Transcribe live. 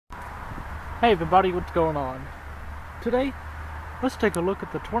Hey everybody, what's going on? Today, let's take a look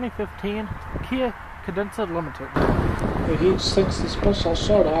at the 2015 Kia Cadenza Limited. The heat sinks the special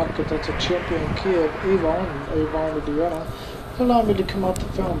shout out Cadenza Champion Kia of Avon and Avon, Indiana. Allow me to come out to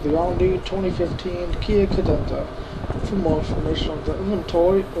film the all-new 2015 Kia Cadenza. For more information on the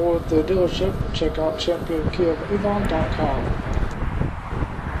inventory or the dealership, check out championkiaofavon.com.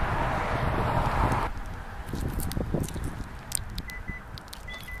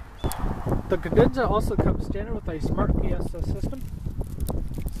 The Cadenza also comes standard with a smart fiesta system.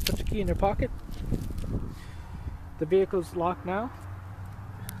 Put your key in your pocket. The vehicle's locked now.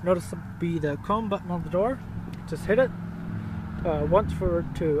 Notice there'll be the chrome button on the door. Just hit it once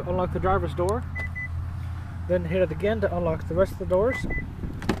to unlock the driver's door. Then hit it again to unlock the rest of the doors.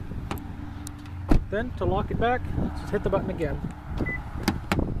 Then to lock it back, just hit the button again.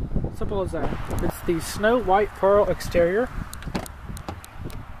 Simple as that. It's the snow white pearl exterior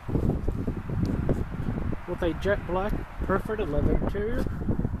with a jet black perforated leather interior.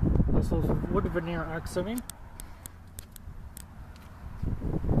 Also wood veneer accenting.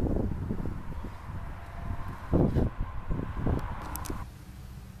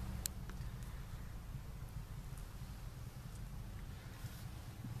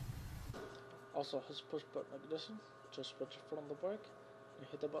 Also has push button ignition. Just put your foot on the brake and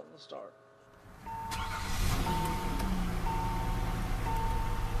hit the button to start.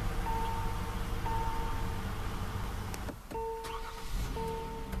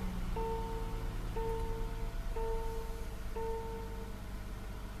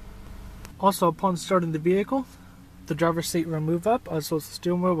 Also, upon starting the vehicle, the driver's seat will move up, as well as the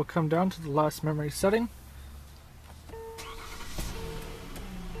steering wheel will come down to the last memory setting.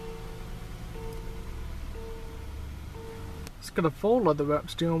 It's got a full leather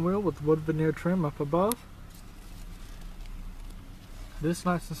wrapped steering wheel with wood veneer trim up above. This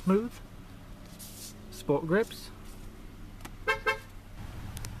nice and smooth. Sport grips.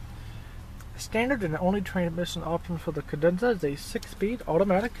 Standard and only transmission option for the Cadenza is a 6-speed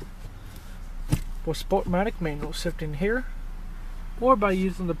automatic with Sportmatic manual shifting here, or by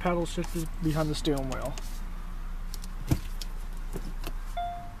using the paddle shifters behind the steering wheel.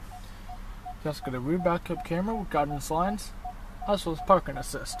 Just got a rear backup camera with guidance lines, as well as parking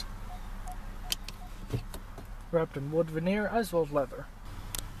assist. Wrapped in wood veneer as well as leather.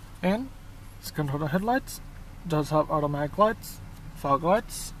 And it's controlled headlights. Does have automatic lights, fog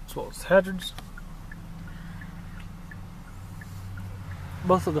lights, as well as hazards.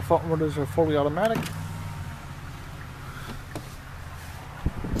 Both of the front windows are fully automatic.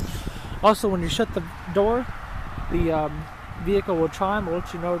 Also, when you shut the door, the vehicle will chime or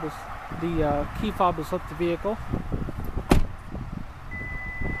let you know the key fob has left the vehicle.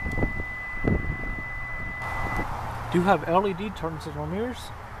 Do have LED turn signal mirrors,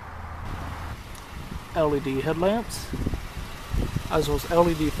 LED headlamps, as well as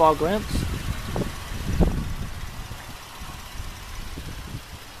LED fog lamps.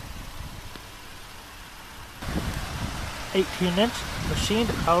 18-inch machined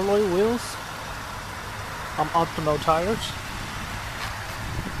alloy wheels on optimal tires.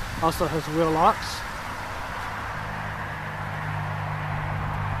 Also has wheel locks.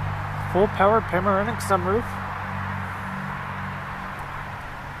 Full power panoramic sunroof.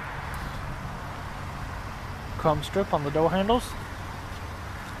 Chrome strip on the door handles.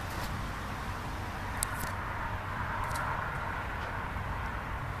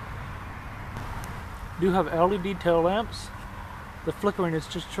 Do have LED tail lamps. The flickering is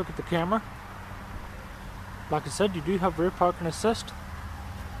just a trick of the camera. Like I said, you do have rear parking assist.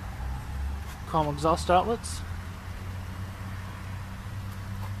 Chrome exhaust outlets.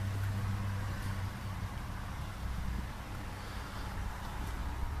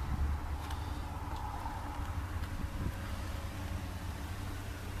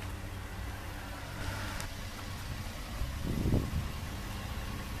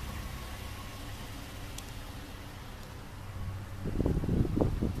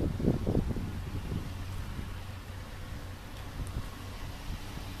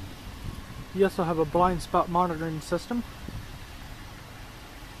 You also have a blind spot monitoring system.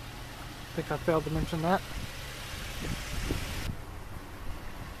 I think I failed to mention that.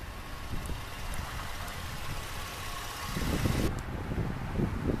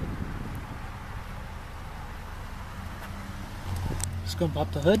 Just gonna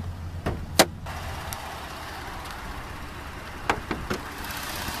pop the hood.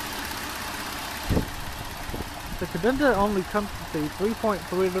 The Cadenza only comes with a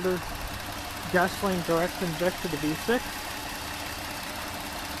 3.3 liter gasoline direct injected V6.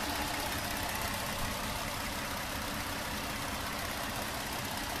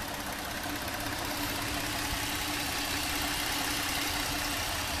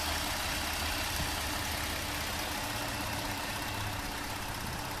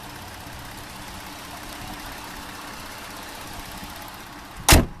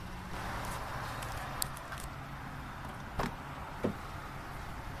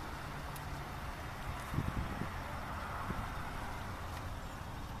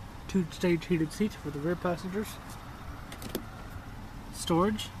 2-stage heated seats for the rear passengers.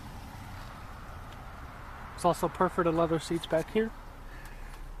 Storage. It's also perforated leather seats back here.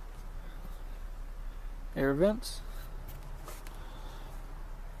 Air vents.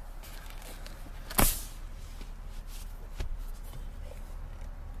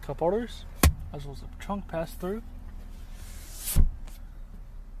 Cup holders, as well as a trunk pass through.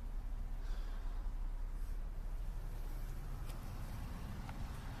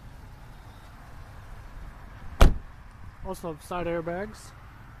 Also have side airbags.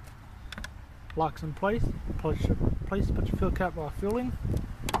 Locks in place. Put your fuel cap while fueling.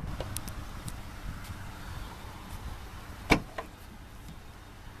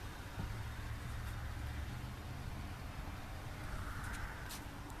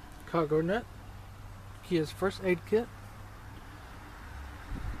 Cargo net. Kia's first aid kit.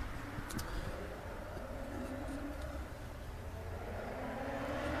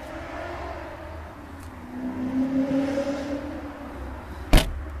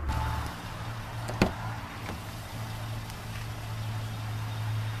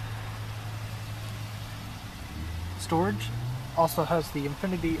 Storage. Also has the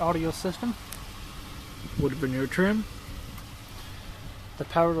Infinity audio system, wood veneer trim, the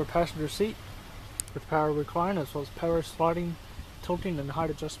power passenger seat with power recline, as well as power sliding, tilting, and height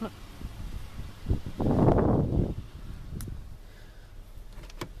adjustment.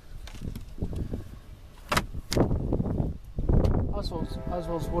 As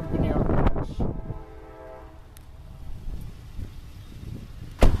well as wood veneer on the dash.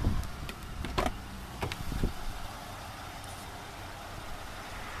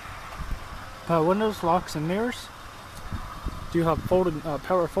 Windows, locks, and mirrors. Do have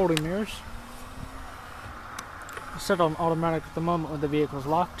power folding mirrors. Set on automatic at the moment when the vehicle is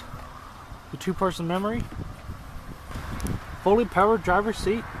locked. The 2-person memory. Fully powered driver's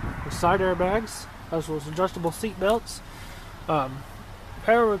seat with side airbags, as well as adjustable seat belts. Power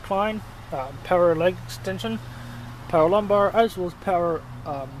recline, power leg extension, power lumbar, as well as power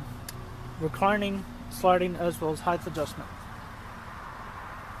reclining, sliding, as well as height adjustment.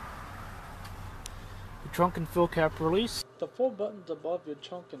 Trunk and fuel cap release. The 4 buttons above your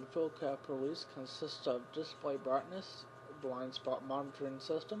trunk and fuel cap release consist of display brightness, blind spot monitoring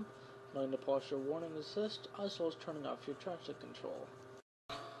system, lane departure warning assist, as well as turning off your traction control.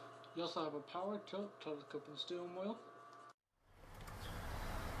 You also have a power tilt telescoping steering wheel.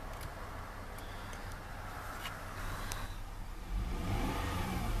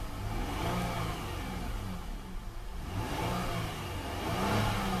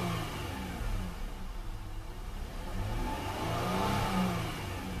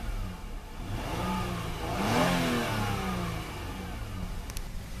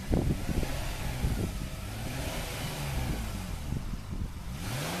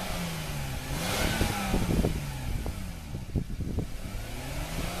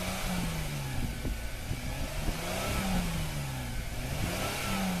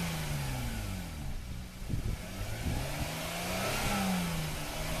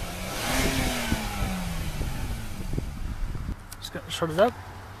 Shut it up.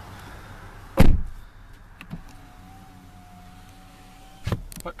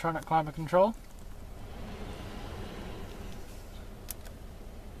 Electronic climate control.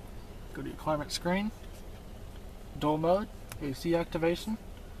 Go to your climate screen. Dual mode, AC activation,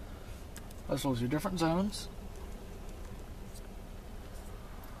 as well as your different zones.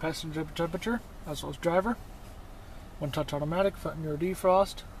 Passenger temperature, as well as driver. One touch automatic, front mirror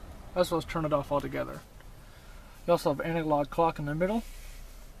defrost, as well as turn it off altogether. You also have analog clock in the middle,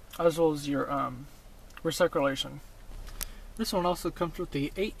 as well as your recirculation. This one also comes with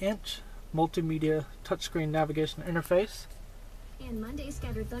the 8-inch multimedia touchscreen navigation interface. And Monday,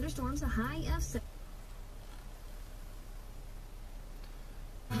 scattered thunderstorms, a high of 7.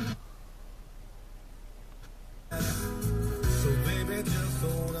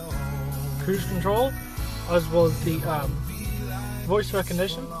 Cruise control, as well as the voice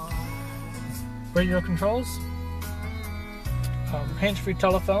recognition, radio controls, hands-free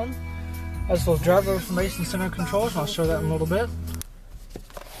telephone, as well as driver information center controls, and I'll show that in a little bit.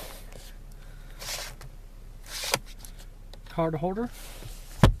 Card holder,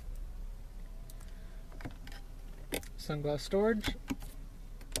 sunglass storage,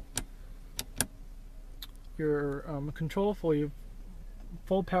 your control for your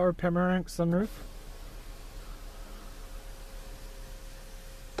full power panoramic sunroof,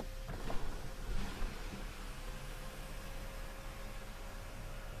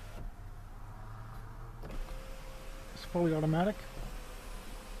 it's fully automatic,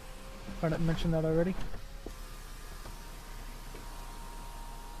 if I didn't mention that already.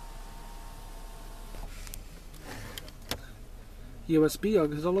 USB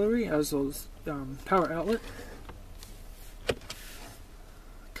auxiliary, as well as power outlet,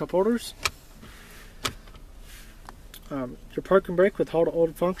 cup holders, your park and brake with hold to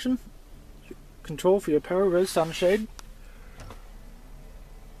hold function, control for your power, res, sunshade,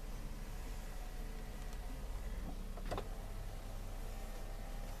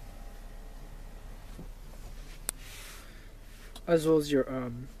 as well as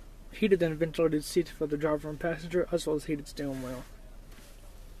your heated and ventilated seat for the driver and passenger, as well as heated steering wheel.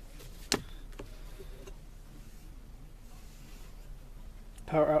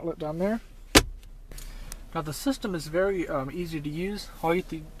 Power outlet down there. Now the system is very easy to use. All you have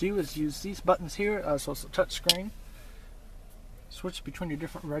to do is use these buttons here, as well as the touch screen. Switch between your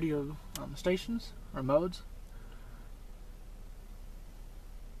different radio stations or modes.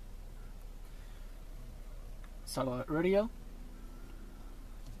 Satellite radio.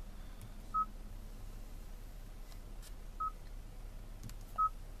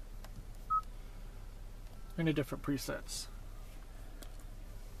 Many different presets.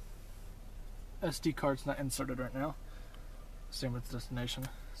 SD card's not inserted right now. Same with destination.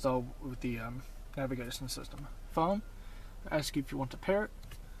 So with the navigation system. Phone. Ask you if you want to pair it.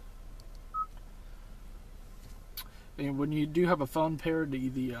 And when you do have a phone paired,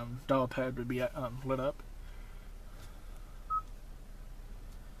 the dial pad would be lit up.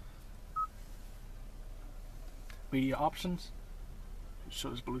 Media options. It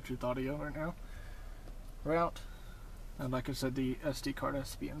shows Bluetooth audio right now. Route, and like I said, the SD card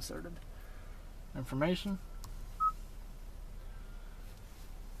has to be inserted. Information,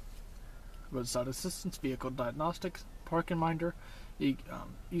 roadside assistance, vehicle diagnostics, parking minder,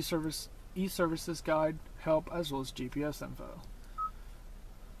 e-services guide, help, as well as GPS info.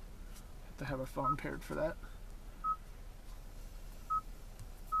 Have to have a phone paired for that.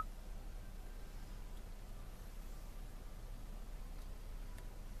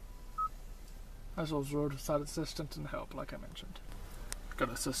 As well as roadside assistance and help, like I mentioned. Go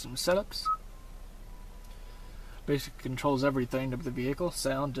to system setups. Basically controls everything of the vehicle: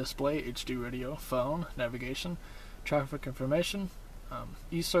 sound, display, HD radio, phone, navigation, traffic information,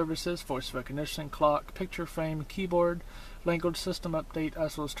 e-services, voice recognition, clock, picture frame, keyboard, language system update,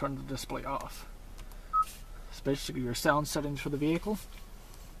 as well as turn the display off. It's basically your sound settings for the vehicle.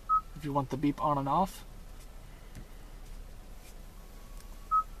 If you want the beep on and off.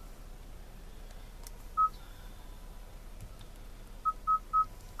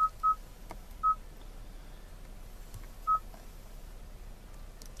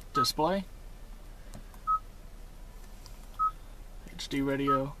 Display, HD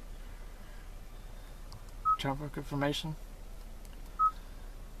radio, traffic information,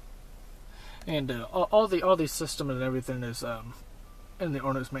 and all these systems and everything is in the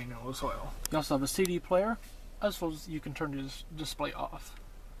owner's manual as well. You also have a CD player, as well as you can turn your display off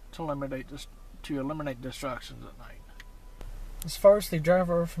to eliminate distractions at night. As far as the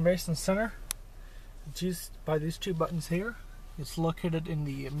driver information center, it's used by these two buttons here. It's located in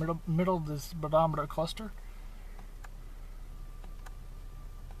the middle of this speedometer cluster.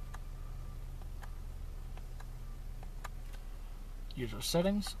 User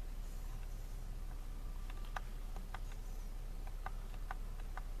settings.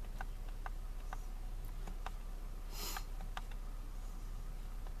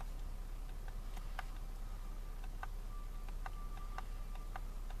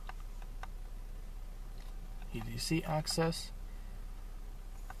 EDC access.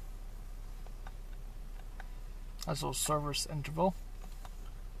 As well as service interval.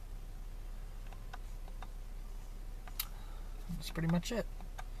 That's pretty much it.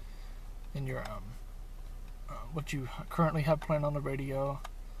 And your what you currently have planned on the radio,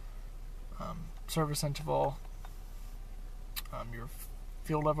 service interval, your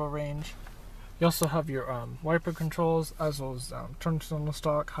fuel level range. You also have your wiper controls, as well as turn signal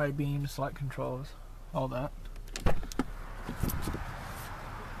stock, high beam, select controls, all that.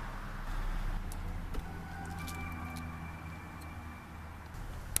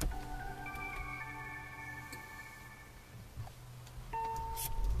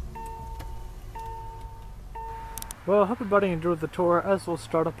 Well, I hope everybody enjoyed the tour, as we'll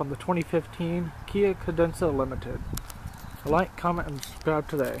start up on the 2015 Kia Cadenza Limited. Like, comment, and subscribe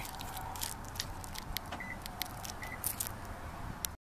today.